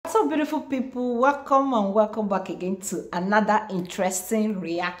up, beautiful people? Welcome and welcome back again to another interesting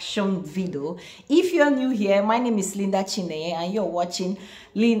reaction video. If you're new here, my name is Linda Chineye and you're watching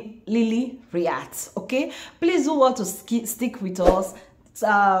Lily Reacts. Okay, please do want to stick with us.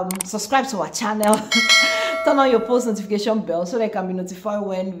 Subscribe to our channel. Turn on your post notification bell so that you can be notified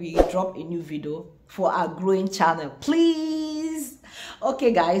when we drop a new video for our growing channel, please.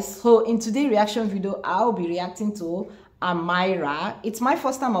 Okay guys, so in today's reaction video I'll be reacting to Amira. It's my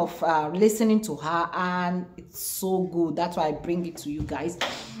first time of listening to her and it's so good. That's why I bring it to you guys.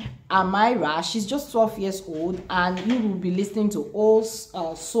 Amira, she's just 12 years old and you will be listening to all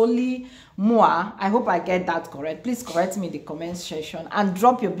Soli Moi. I hope I get that correct. Please correct me in the comment section and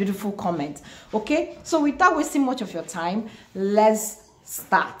drop your beautiful comment. Okay, so without wasting much of your time, let's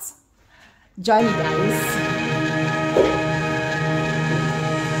start. Join me guys.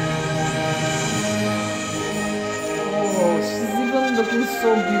 Looking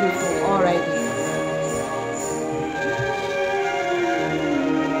so beautiful already.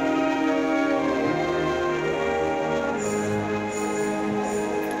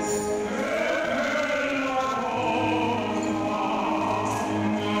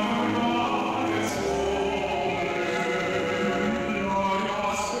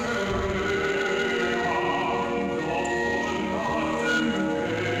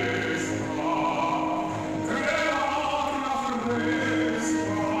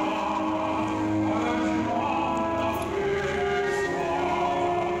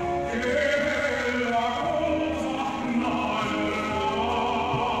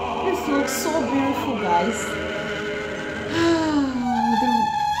 Looks so beautiful, guys.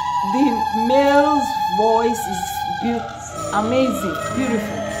 the male's voice is amazing,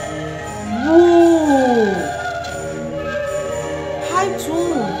 beautiful. Whoa, high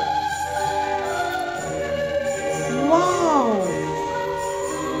tone. Wow.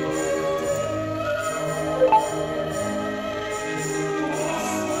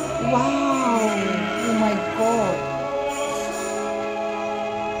 Wow. Oh my God.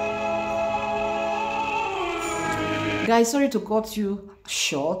 Guys, sorry to cut you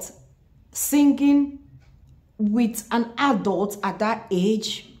short. Singing with an adult at that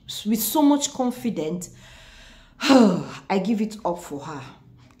age with so much confidence, I give it up for her.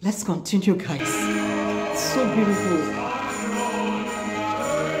 Let's continue, guys. So beautiful.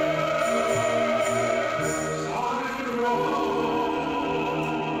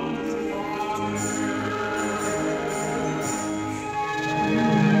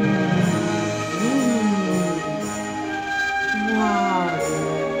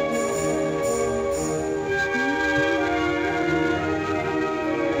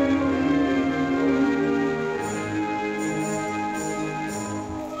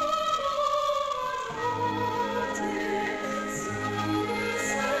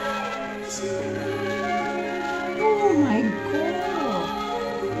 Oh my God.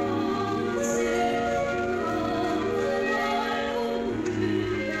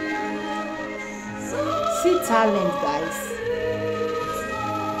 See talent, guys.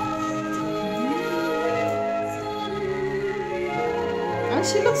 And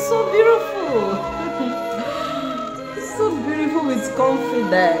she looks so beautiful. So beautiful with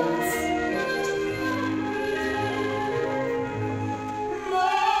confidence.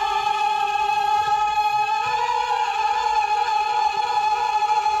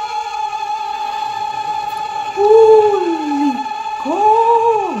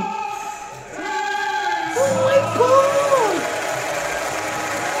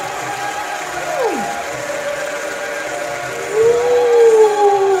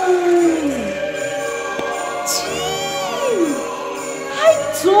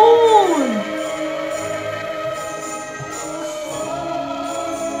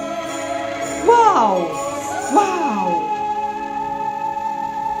 Wow! Wow!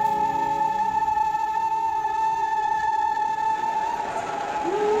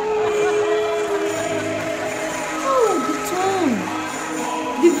 Oh, the tone,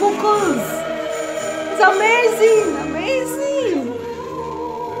 the vocals, it's amazing, amazing.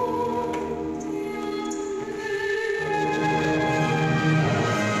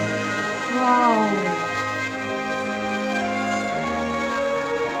 Wow!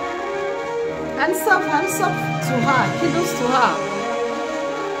 Hands up to her, kudos to her.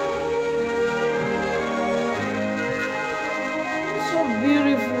 So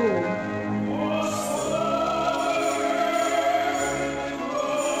beautiful.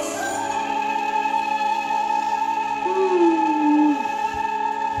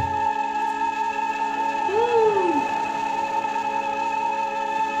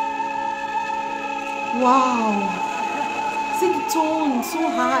 Wow. See the tone so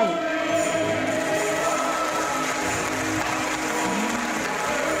high.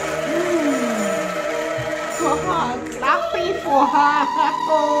 For her, clapping for her.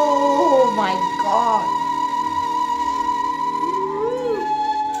 Oh my God.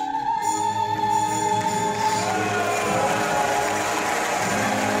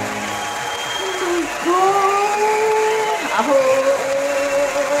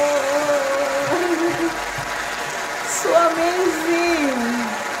 So amazing.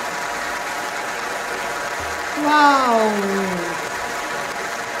 Wow.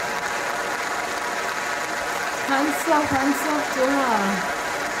 Hands up to her.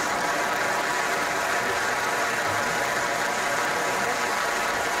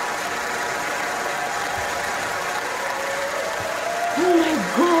 Oh my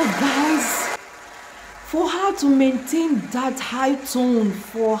God, guys. For her to maintain that high tone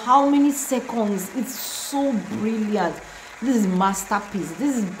for how many seconds, it's so brilliant. This is masterpiece.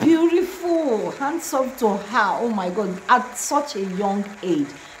 This is beautiful. Hands up to her. Oh my God, at such a young age,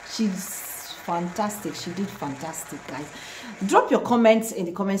 she's fantastic. She did fantastic, guys. Drop your comments in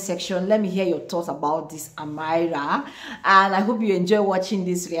the comment section. Let me hear your thoughts about this Amira, and I hope you enjoy watching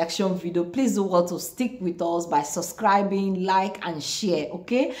this reaction video. Please do well to stick with us by subscribing, like and share,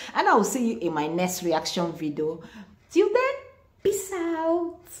 okay? And I will see you in my next reaction video. Till then,